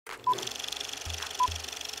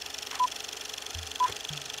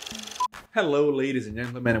Hello ladies and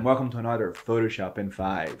gentlemen, and welcome to another Photoshop in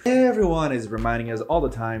 5. Everyone is reminding us all the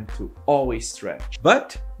time to always stretch.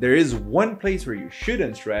 But there is one place where you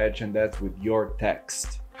shouldn't stretch, and that's with your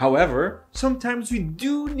text. However, sometimes we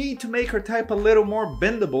do need to make our type a little more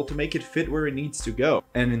bendable to make it fit where it needs to go.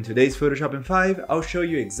 And in today's Photoshop in 5, I'll show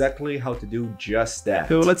you exactly how to do just that.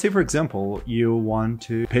 So let's say, for example, you want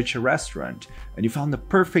to pitch a restaurant and you found the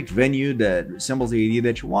perfect venue that resembles the idea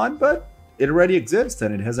that you want, but it already exists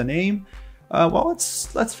and it has a name. Well,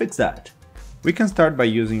 let's fix that. We can start by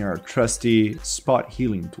using our trusty spot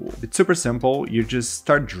healing tool. It's super simple. You just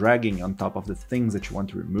start dragging on top of the things that you want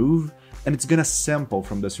to remove, and it's gonna sample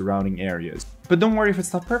from the surrounding areas. But don't worry if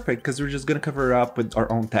it's not perfect, because we're just gonna cover it up with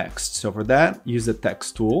our own text. So for that, use the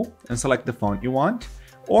text tool and select the font you want,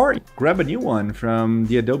 or grab a new one from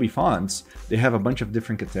the Adobe fonts. They have a bunch of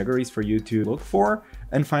different categories for you to look for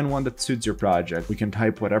and find one that suits your project. We can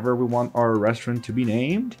type whatever we want our restaurant to be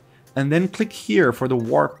named, and then click here for the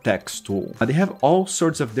warp text tool. They have all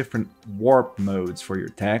sorts of different warp modes for your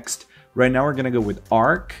text. Right now we're gonna go with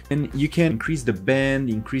arc, and you can increase the bend,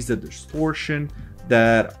 increase the distortion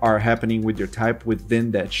that are happening with your type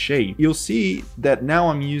within that shape. You'll see that now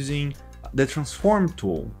I'm using the transform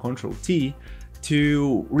tool, Ctrl T,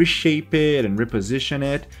 to reshape it and reposition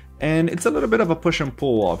it. And it's a little bit of a push and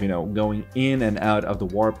pull of, going in and out of the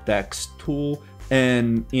warp text tool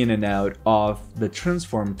and in and out of the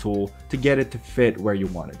transform tool to get it to fit where you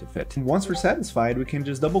want it to fit. And once we're satisfied, we can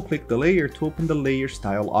just double click the layer to open the layer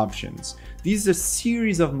style options. These are a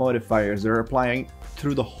series of modifiers that are applying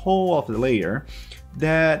through the whole of the layer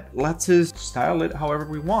that lets us style it however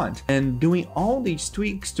we want, and doing all these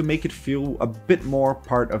tweaks to make it feel a bit more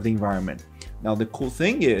part of the environment. Now the cool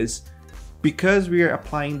thing is, because we are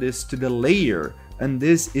applying this to the layer and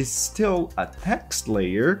this is still a text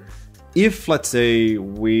layer, if, let's say,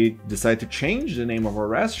 we decide to change the name of our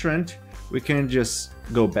restaurant, we can just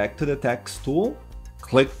go back to the text tool,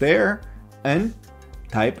 click there, and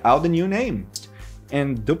type out the new name.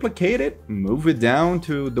 And duplicate it, move it down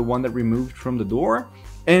to the one that we moved from the door,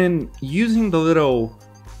 and using the little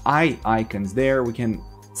eye icons there, we can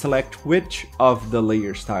select which of the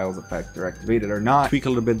layer styles effect are activated or not, tweak a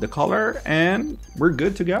little bit the color, and we're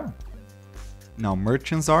good to go. Now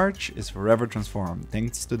Merchant's Arch is forever transformed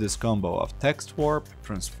thanks to this combo of text warp,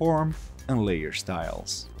 transform, and layer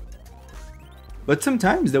styles. But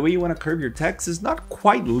sometimes the way you want to curve your text is not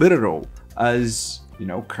quite literal as,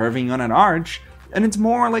 curving on an arch, and it's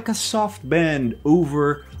more like a soft bend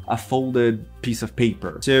over a folded piece of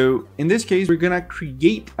paper. So in this case, we're gonna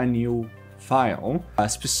create a new file.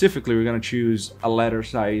 Specifically, we're gonna choose a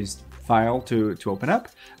letter-sized file to open up,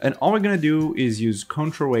 and all we're gonna do is use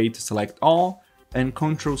Ctrl A to select all and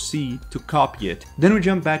Ctrl C to copy it. Then we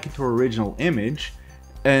jump back into our original image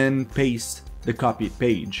and paste the copied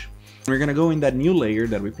page. We're gonna go in that new layer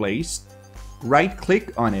that we placed, right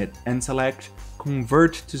click on it and select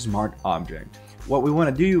Convert to Smart Object. What we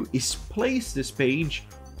wanna do is place this page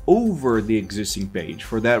over the existing page.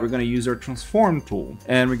 For that, we're gonna use our transform tool,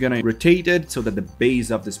 and we're gonna rotate it so that the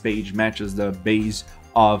base of this page matches the base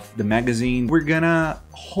of the magazine. We're gonna,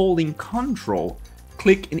 holding Ctrl,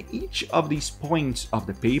 click in each of these points of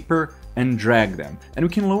the paper and drag them. And we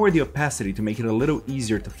can lower the opacity to make it a little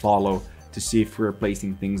easier to follow, to see if we're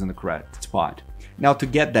placing things in the correct spot. Now to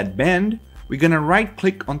get that bend, we're gonna right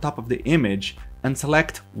click on top of the image and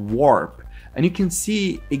select warp. And you can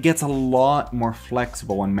see it gets a lot more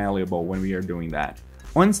flexible and malleable when we are doing that.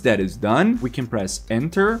 Once that is done, we can press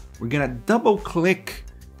enter. We're gonna double click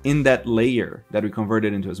in that layer that we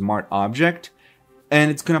converted into a smart object,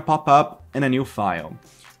 and it's gonna pop up in a new file.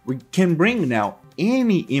 We can bring now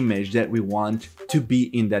any image that we want to be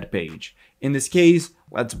in that page. In this case,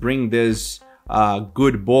 let's bring this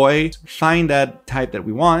good boy, find that type that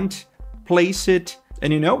we want, place it,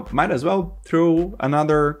 and might as well throw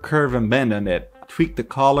another curve and bend on it, tweak the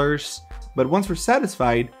colors. But once we're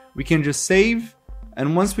satisfied, we can just save,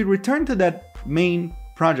 and once we return to that main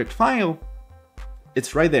project file,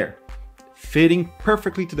 it's right there, fitting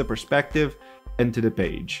perfectly to the perspective and to the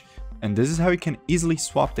page. And this is how you can easily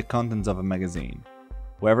swap the contents of a magazine.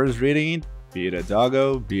 Whoever is reading it, be it a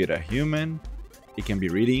doggo, be it a human, it can be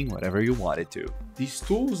reading whatever you want it to. These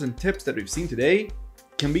tools and tips that we've seen today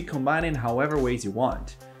can be combined in however ways you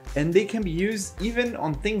want. And they can be used even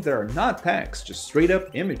on things that are not text, just straight up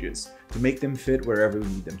images, to make them fit wherever we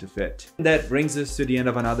need them to fit. And that brings us to the end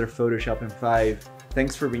of another Photoshop in 5.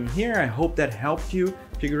 Thanks for being here. I hope that helped you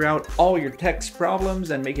figure out all your text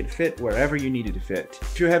problems and make it fit wherever you need it to fit.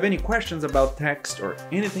 If you have any questions about text or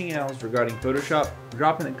anything else regarding Photoshop,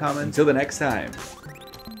 drop in the comments. Until the next time.